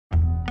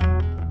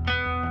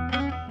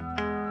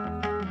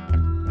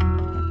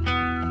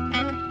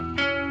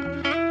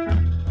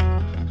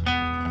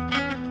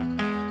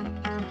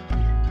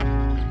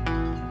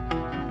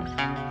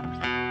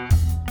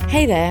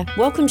Hey there,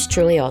 welcome to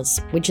Truly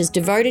Oz, which is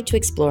devoted to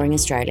exploring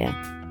Australia.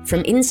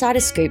 From insider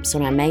scoops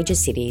on our major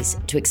cities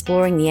to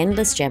exploring the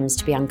endless gems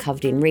to be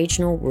uncovered in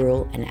regional,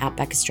 rural and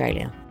outback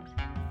Australia.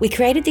 We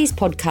created these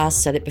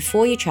podcasts so that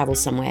before you travel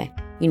somewhere,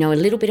 you know a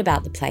little bit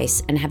about the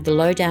place and have the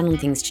lowdown on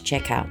things to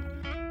check out.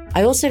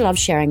 I also love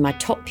sharing my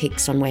top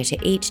picks on where to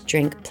eat,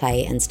 drink,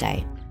 play and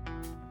stay.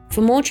 For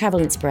more travel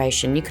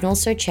inspiration, you can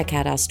also check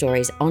out our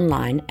stories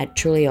online at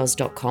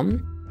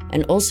trulyoz.com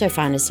and also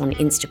find us on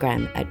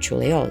Instagram at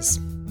trulyoz.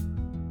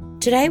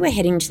 Today we're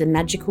heading to the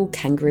magical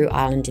Kangaroo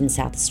Island in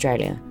South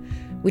Australia,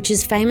 which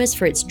is famous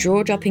for its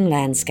jaw-dropping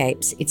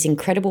landscapes, its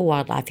incredible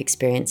wildlife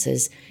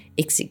experiences,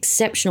 its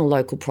exceptional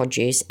local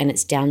produce and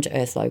its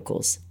down-to-earth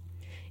locals.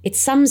 It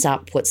sums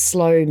up what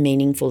slow,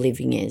 meaningful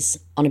living is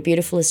on a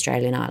beautiful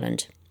Australian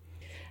island.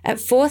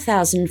 At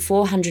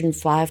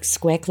 4,405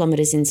 square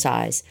kilometres in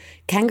size,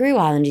 Kangaroo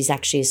Island is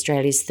actually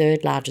Australia's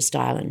third largest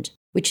island,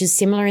 which is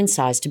similar in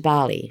size to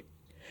Bali.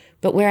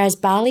 But whereas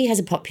Bali has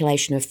a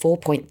population of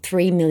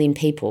 4.3 million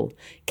people,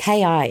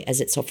 KI, as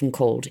it's often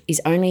called,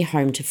 is only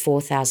home to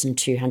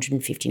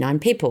 4,259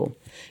 people,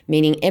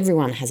 meaning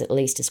everyone has at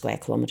least a square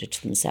kilometre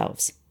to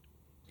themselves.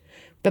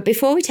 But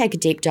before we take a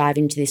deep dive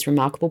into this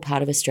remarkable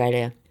part of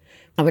Australia,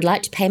 I would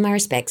like to pay my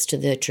respects to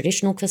the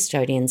traditional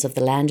custodians of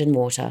the land and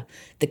water,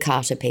 the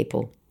Kata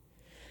people.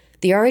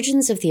 The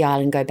origins of the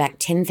island go back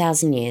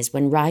 10,000 years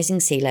when rising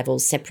sea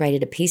levels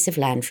separated a piece of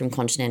land from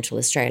continental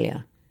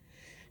Australia.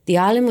 The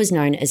island was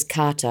known as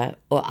Kata,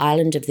 or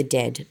Island of the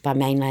Dead, by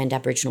mainland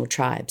Aboriginal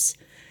tribes,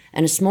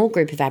 and a small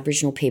group of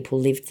Aboriginal people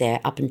lived there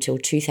up until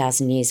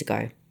 2,000 years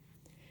ago.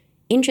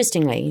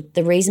 Interestingly,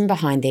 the reason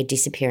behind their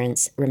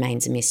disappearance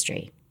remains a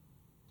mystery.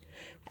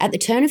 At the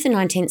turn of the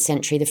 19th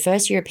century, the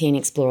first European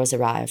explorers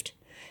arrived.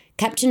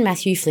 Captain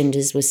Matthew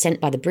Flinders was sent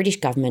by the British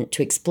government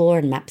to explore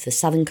and map the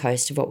southern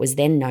coast of what was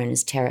then known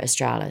as Terra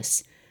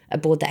Australis,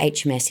 aboard the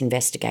HMS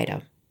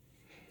Investigator.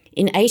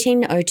 In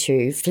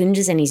 1802,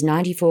 Flinders and his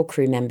 94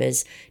 crew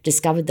members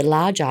discovered the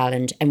large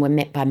island and were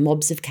met by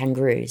mobs of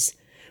kangaroos,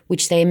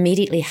 which they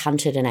immediately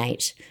hunted and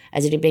ate,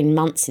 as it had been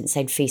months since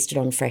they'd feasted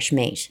on fresh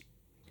meat.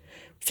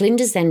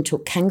 Flinders then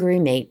took kangaroo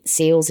meat,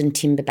 seals and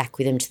timber back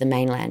with him to the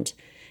mainland,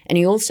 and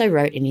he also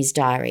wrote in his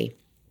diary,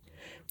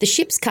 "The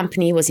ship's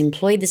company was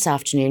employed this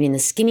afternoon in the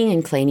skinning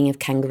and cleaning of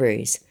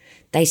kangaroos.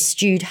 They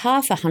stewed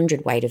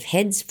 1/2 weight of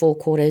heads,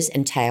 forequarters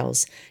and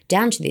tails,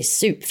 down to this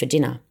soup for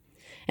dinner,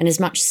 and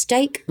as much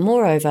steak,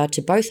 moreover,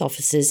 to both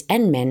officers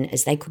and men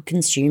as they could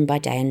consume by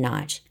day and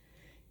night.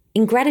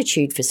 In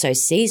gratitude for so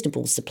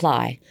seasonable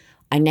supply,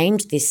 I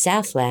named this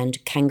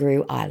Southland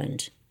Kangaroo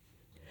Island."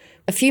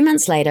 A few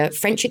months later,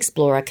 French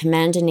explorer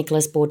Commander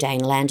Nicolas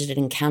Bourdain landed at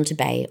Encounter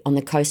Bay on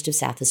the coast of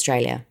South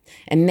Australia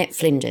and met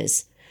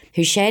Flinders,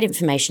 who shared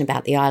information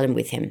about the island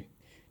with him.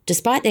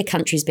 Despite their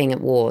countries being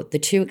at war, the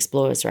two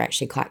explorers were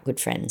actually quite good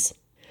friends.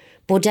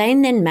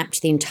 Bourdain then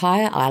mapped the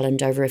entire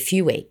island over a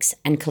few weeks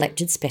and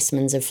collected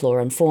specimens of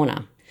flora and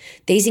fauna.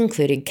 These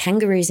included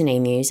kangaroos and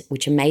emus,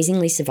 which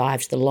amazingly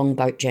survived the long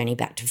boat journey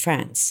back to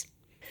France.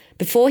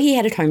 Before he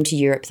headed home to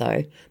Europe,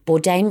 though,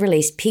 Bourdain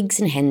released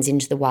pigs and hens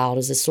into the wild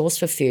as a source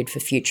for food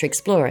for future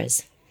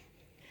explorers.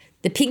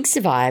 The pigs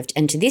survived,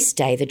 and to this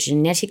day the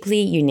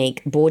genetically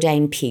unique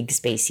Bourdain pig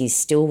species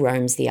still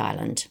roams the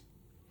island.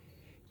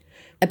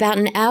 About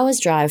an hour's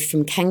drive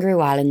from Kangaroo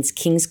Island's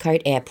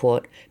Kingscote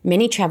Airport,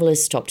 many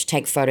travellers stopped to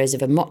take photos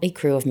of a motley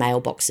crew of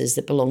mailboxes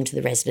that belonged to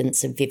the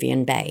residents of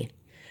Vivian Bay,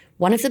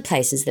 one of the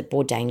places that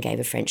Bourdain gave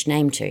a French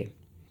name to.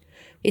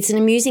 It's an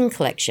amusing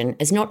collection,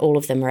 as not all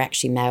of them are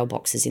actually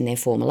mailboxes in their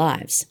former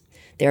lives.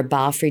 There are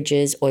bar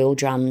fridges, oil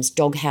drums,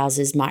 dog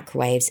houses,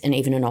 microwaves and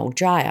even an old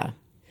dryer.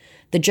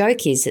 The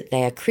joke is that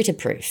they are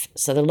critter-proof,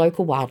 so the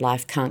local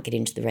wildlife can't get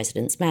into the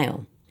residents'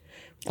 mail.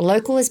 A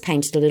local has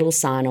painted a little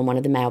sign on one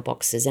of the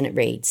mailboxes and it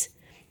reads,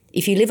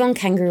 "If you live on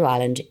Kangaroo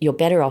Island, you're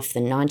better off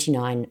than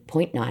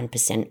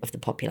 99.9% of the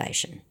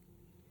population."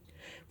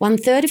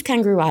 1/3 of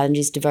Kangaroo Island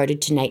is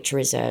devoted to nature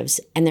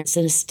reserves, and there's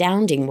an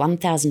astounding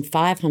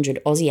 1,500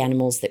 Aussie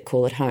animals that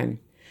call it home.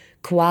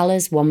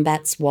 Koalas,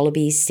 wombats,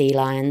 wallabies, sea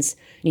lions,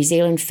 New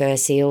Zealand fur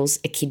seals,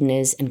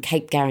 echidnas and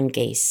Cape Garran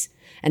geese,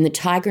 and the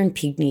tiger and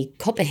pygmy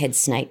copperhead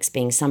snakes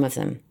being some of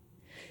them.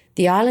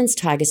 The island's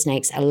tiger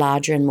snakes are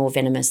larger and more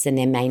venomous than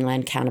their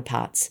mainland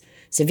counterparts,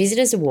 so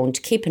visitors are warned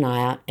to keep an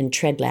eye out and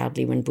tread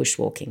loudly when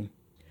bushwalking.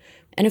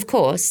 And of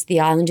course,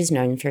 the island is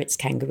known for its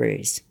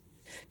kangaroos.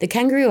 The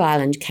Kangaroo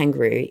Island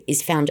kangaroo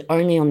is found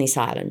only on this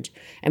island,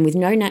 and with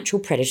no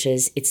natural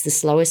predators, it's the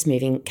slowest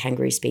moving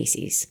kangaroo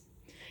species.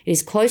 It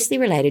is closely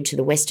related to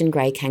the western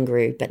grey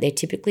kangaroo, but they're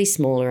typically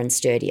smaller and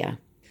sturdier.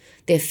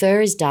 Their fur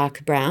is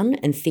dark brown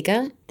and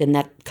thicker than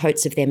that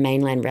coats of their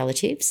mainland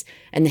relatives,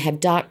 and they have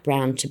dark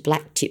brown to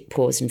black tipped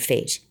paws and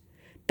feet.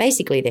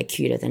 Basically, they're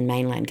cuter than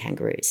mainland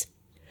kangaroos.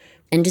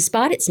 And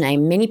despite its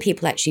name, many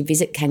people actually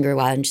visit Kangaroo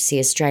Island to see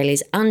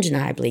Australia's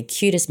undeniably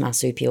cutest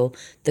marsupial,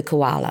 the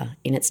koala,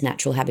 in its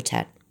natural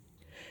habitat.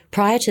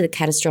 Prior to the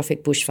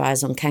catastrophic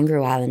bushfires on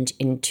Kangaroo Island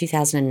in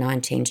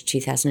 2019 to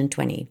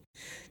 2020,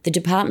 the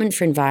Department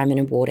for Environment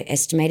and Water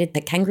estimated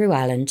that Kangaroo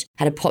Island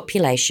had a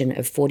population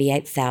of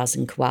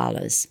 48,000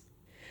 koalas.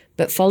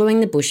 But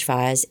following the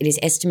bushfires, it is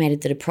estimated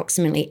that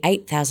approximately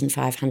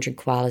 8,500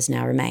 koalas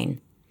now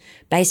remain,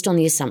 based on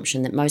the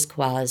assumption that most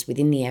koalas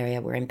within the area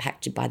were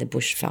impacted by the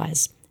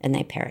bushfires and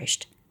they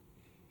perished.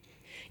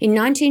 In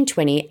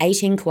 1920,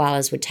 18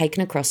 koalas were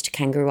taken across to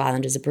Kangaroo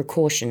Island as a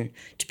precaution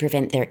to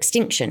prevent their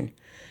extinction.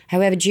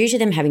 However, due to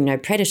them having no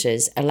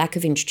predators, a lack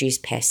of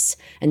introduced pests,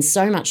 and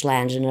so much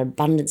land and an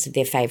abundance of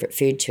their favourite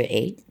food to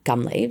eat,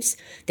 gum leaves,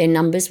 their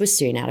numbers were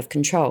soon out of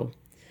control.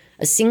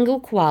 A single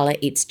koala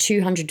eats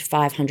 200 to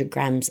 500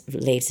 grams of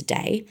leaves a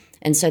day,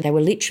 and so they were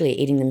literally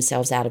eating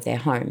themselves out of their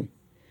home.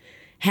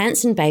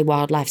 Hanson Bay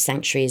Wildlife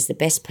Sanctuary is the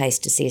best place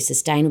to see a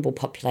sustainable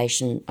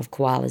population of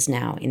koalas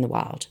now in the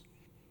wild.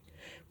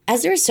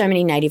 As there are so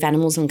many native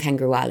animals on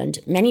Kangaroo Island,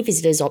 many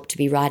visitors opt to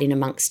be right in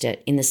amongst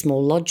it in the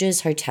small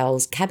lodges,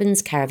 hotels,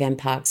 cabins, caravan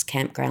parks,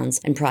 campgrounds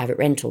and private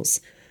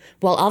rentals,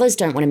 while others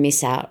don't want to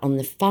miss out on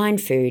the fine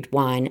food,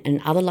 wine and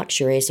other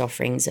luxurious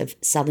offerings of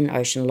Southern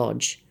Ocean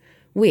Lodge,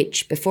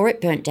 which, before it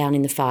burnt down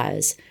in the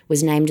fires,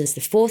 was named as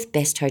the 4th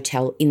best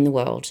hotel in the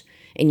world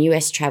in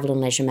US Travel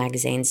and Leisure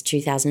magazine's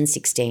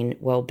 2016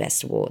 World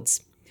Best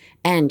Awards,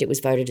 and it was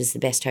voted as the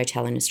best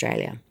hotel in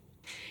Australia.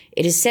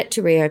 It is set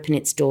to reopen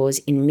its doors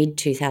in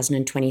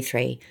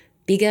mid-2023,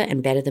 bigger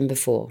and better than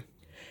before.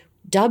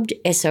 Dubbed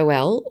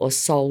SOL, or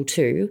Sol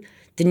 2,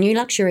 the new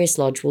luxurious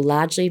lodge will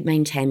largely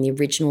maintain the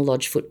original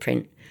lodge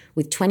footprint,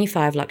 with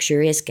 25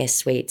 luxurious guest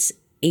suites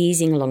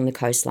easing along the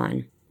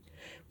coastline.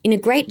 In a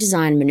great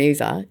design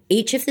manoeuvre,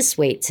 each of the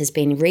suites has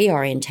been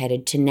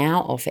reorientated to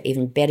now offer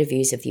even better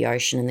views of the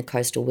ocean and the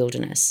coastal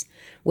wilderness,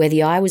 where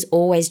the eye was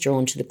always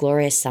drawn to the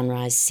glorious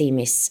sunrise, sea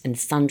mists and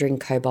thundering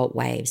cobalt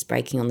waves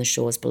breaking on the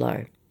shores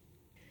below.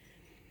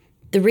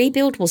 The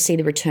rebuild will see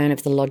the return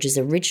of the lodge's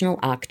original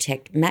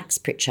architect Max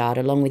Pritchard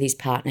along with his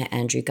partner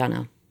Andrew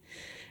Gunner,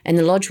 and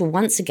the lodge will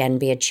once again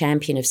be a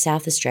champion of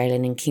South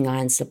Australian and King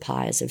Iron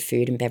suppliers of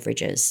food and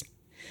beverages.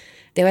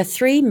 There are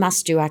 3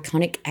 must-do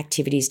iconic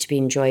activities to be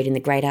enjoyed in the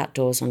great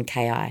outdoors on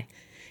KI,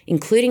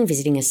 including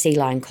visiting a sea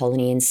lion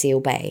colony in Seal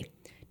Bay,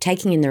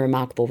 taking in the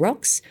remarkable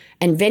rocks,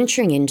 and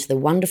venturing into the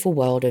wonderful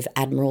world of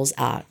Admiral's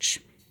Arch.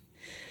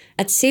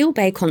 At Seal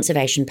Bay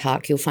Conservation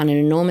Park, you'll find an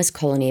enormous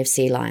colony of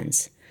sea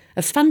lions.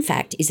 A fun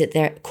fact is that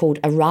they're called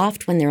a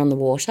raft when they're on the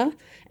water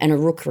and a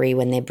rookery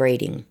when they're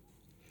breeding.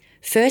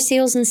 Fur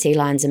seals and sea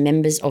lions are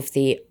members of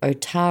the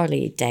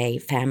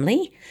Otariidae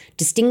family,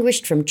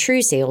 distinguished from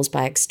true seals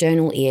by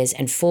external ears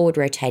and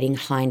forward-rotating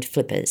hind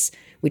flippers,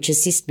 which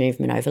assist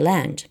movement over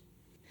land.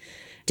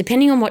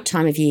 Depending on what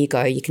time of year you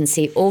go, you can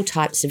see all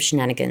types of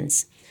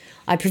shenanigans.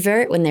 I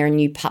prefer it when there are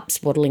new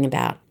pups waddling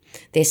about.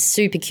 They're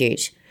super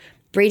cute.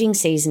 Breeding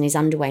season is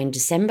underway in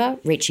December,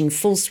 reaching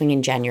full swing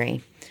in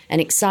January, and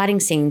exciting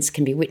scenes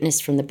can be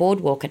witnessed from the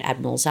boardwalk at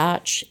Admiral's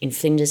Arch in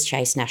Flinders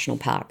Chase National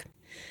Park.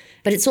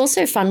 But it's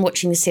also fun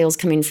watching the seals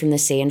come in from the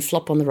sea and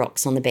flop on the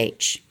rocks on the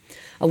beach.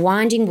 A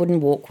winding wooden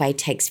walkway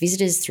takes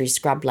visitors through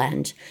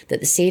scrubland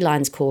that the sea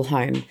lions call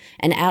home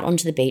and out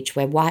onto the beach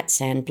where white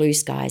sand, blue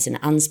skies and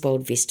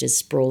unspoiled vistas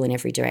sprawl in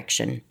every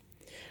direction.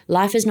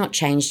 Life has not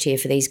changed here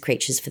for these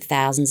creatures for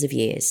thousands of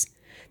years.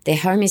 Their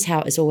home is how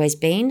it has always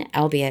been,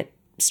 albeit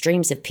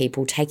streams of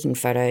people taking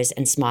photos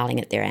and smiling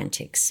at their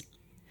antics.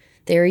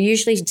 There are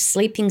usually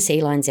sleeping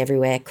sea lions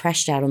everywhere,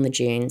 crashed out on the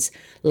dunes,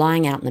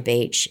 lying out on the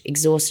beach,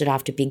 exhausted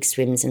after big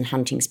swims and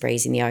hunting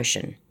sprees in the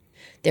ocean.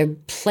 There are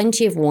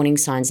plenty of warning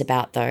signs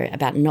about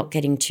not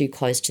getting too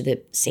close to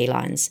the sea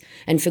lions,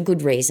 and for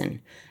good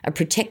reason. A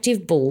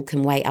protective bull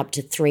can weigh up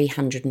to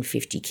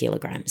 350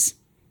 kilograms.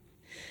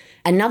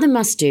 Another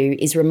must-do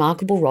is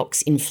Remarkable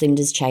Rocks in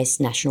Flinders Chase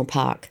National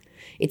Park.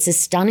 It's a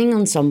stunning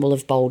ensemble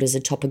of boulders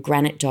atop a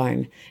granite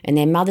dome, and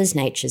they're Mother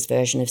Nature's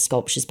version of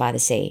sculptures by the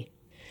sea.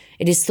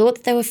 It is thought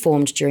that they were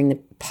formed during the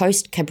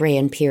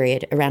post-Cambrian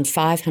period around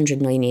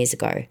 500 million years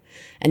ago,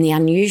 and the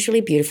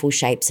unusually beautiful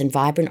shapes and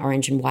vibrant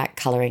orange and white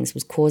colourings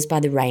was caused by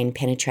the rain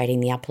penetrating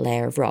the upper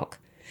layer of rock,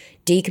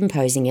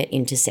 decomposing it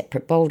into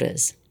separate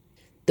boulders.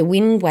 The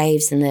wind,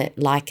 waves and the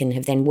lichen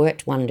have then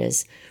worked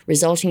wonders,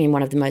 resulting in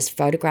one of the most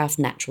photographed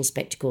natural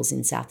spectacles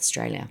in South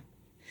Australia.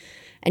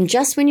 And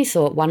just when you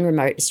thought one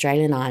remote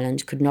Australian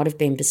island could not have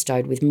been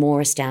bestowed with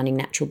more astounding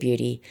natural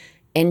beauty,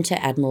 enter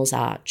Admiral's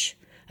Arch,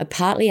 a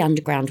partly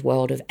underground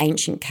world of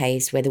ancient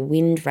caves where the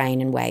wind,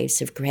 rain and waves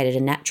have created a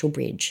natural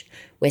bridge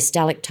where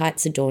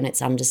stalactites adorn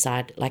its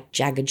underside like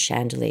jagged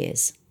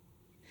chandeliers.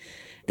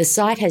 The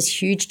site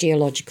has huge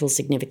geological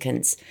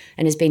significance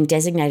and has been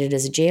designated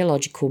as a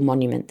geological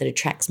monument that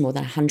attracts more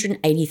than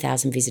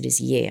 180,000 visitors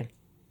a year.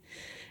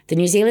 The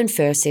New Zealand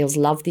fur seals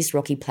love this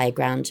rocky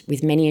playground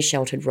with many a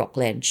sheltered rock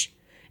ledge,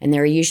 and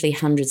there are usually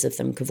hundreds of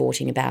them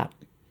cavorting about.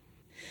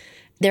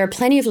 There are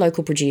plenty of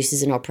local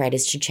producers and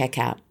operators to check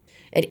out.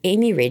 At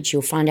Emu Ridge,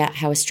 you'll find out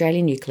how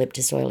Australian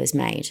eucalyptus oil is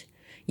made.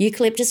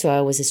 Eucalyptus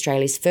oil was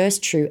Australia's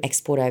first true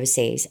export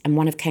overseas and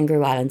one of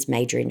Kangaroo Island's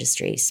major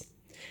industries.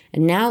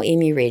 And now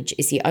Emu Ridge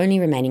is the only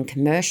remaining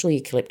commercial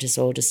eucalyptus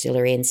oil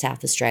distillery in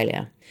South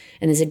Australia.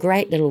 And there's a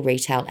great little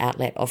retail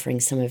outlet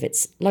offering some of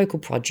its local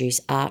produce,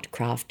 art,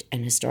 craft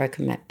and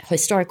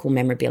historical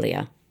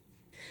memorabilia.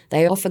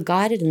 They offer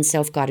guided and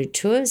self-guided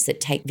tours that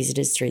take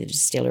visitors through the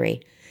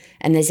distillery.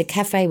 And there's a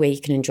cafe where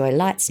you can enjoy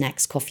light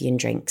snacks, coffee and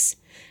drinks.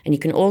 And you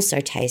can also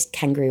taste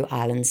Kangaroo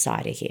Island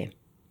cider here.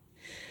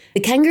 The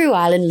Kangaroo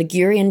Island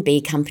Ligurian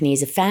Bee Company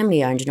is a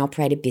family-owned and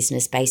operated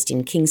business based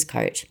in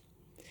Kingscote.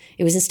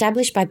 It was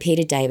established by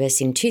Peter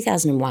Davis in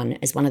 2001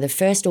 as one of the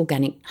first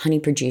organic honey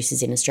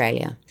producers in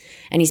Australia,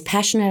 and he's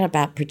passionate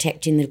about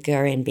protecting the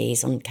Ligurian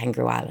bees on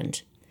Kangaroo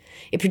Island.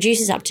 It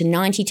produces up to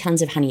 90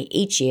 tonnes of honey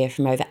each year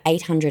from over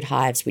 800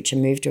 hives which are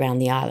moved around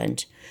the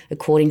island,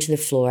 according to the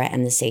flora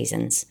and the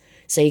seasons,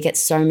 so you get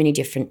so many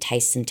different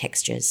tastes and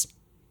textures.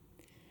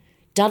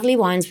 Dudley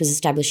Wines was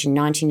established in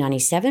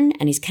 1997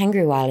 and is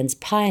Kangaroo Island's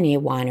pioneer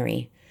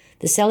winery.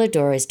 The cellar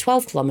door is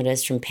 12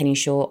 kilometres from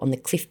Pennyshore on the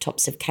cliff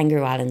tops of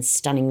Kangaroo Island's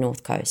stunning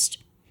north coast.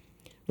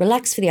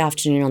 Relax for the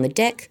afternoon on the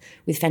deck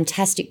with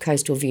fantastic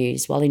coastal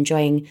views while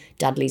enjoying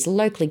Dudley's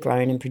locally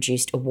grown and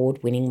produced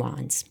award-winning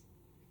wines.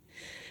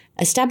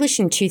 Established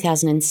in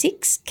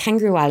 2006,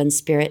 Kangaroo Island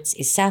Spirits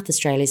is South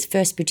Australia's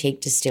first boutique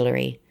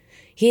distillery.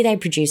 Here they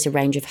produce a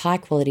range of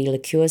high-quality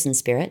liqueurs and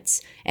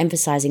spirits,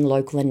 emphasising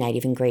local and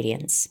native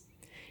ingredients.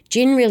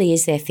 Gin really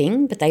is their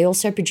thing, but they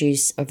also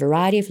produce a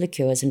variety of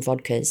liqueurs and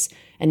vodkas,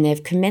 and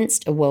they've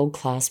commenced a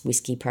world-class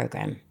whisky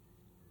program.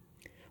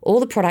 All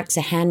the products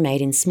are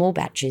handmade in small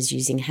batches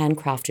using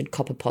handcrafted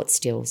copper pot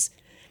stills.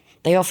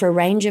 They offer a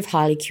range of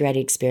highly curated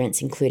experience,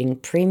 including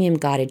premium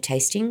guided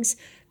tastings,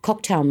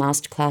 cocktail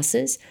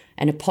masterclasses,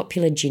 and a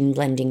popular gin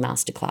blending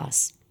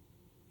masterclass.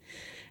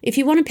 If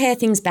you want to pare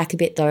things back a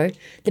bit though,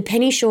 the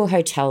Pennyshore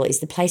Hotel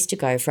is the place to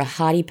go for a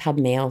hearty pub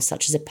meal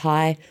such as a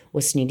pie or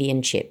sniddy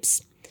and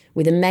chips,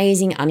 with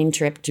amazing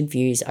uninterrupted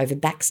views over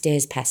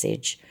Backstairs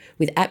Passage,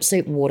 with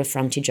absolute water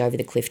frontage over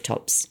the cliff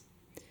tops.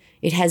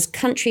 It has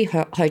country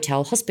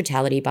hotel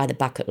hospitality by the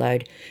bucket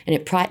load, and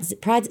it prides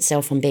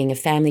itself on being a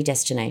family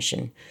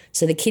destination,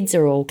 so the kids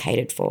are all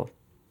catered for.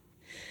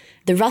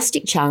 The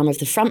rustic charm of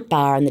the front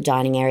bar and the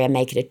dining area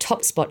make it a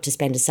top spot to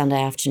spend a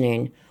Sunday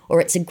afternoon, or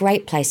it's a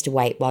great place to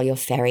wait while your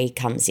ferry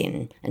comes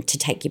in and to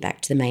take you back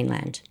to the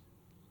mainland.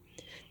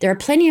 There are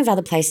plenty of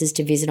other places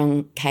to visit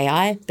on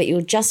KI, but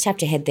you'll just have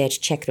to head there to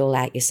check it all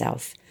out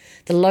yourself.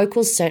 The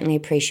locals certainly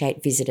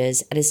appreciate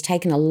visitors. It has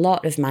taken a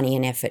lot of money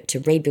and effort to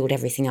rebuild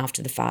everything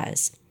after the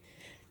fires.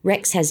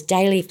 Rex has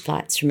daily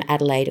flights from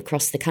Adelaide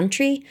across the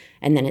country,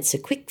 and then it's a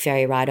quick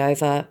ferry ride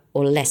over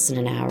or less than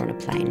an hour on a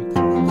plane.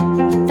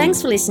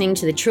 Thanks for listening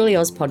to the Truly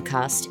Oz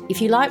podcast.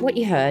 If you like what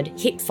you heard,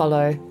 hit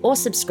follow or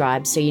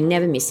subscribe so you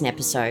never miss an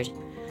episode.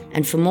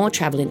 And for more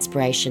travel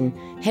inspiration,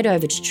 head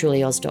over to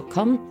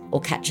trulyoz.com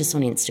or catch us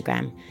on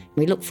Instagram.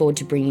 We look forward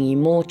to bringing you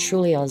more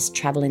Truly Oz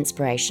travel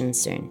inspiration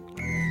soon.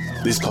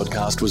 This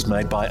podcast was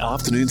made by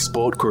Afternoon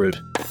Sport Group.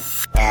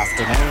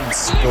 Afternoon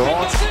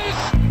Sport.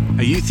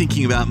 Are you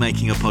thinking about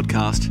making a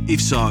podcast?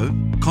 If so,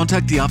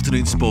 contact the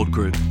Afternoon Sport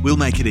Group. We'll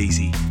make it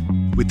easy.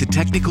 With the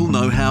technical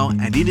know-how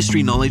and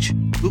industry knowledge,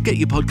 we'll get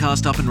your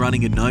podcast up and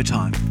running in no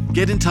time.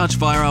 Get in touch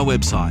via our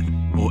website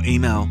or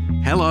email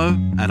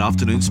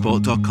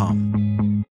hello@afternoonsport.com.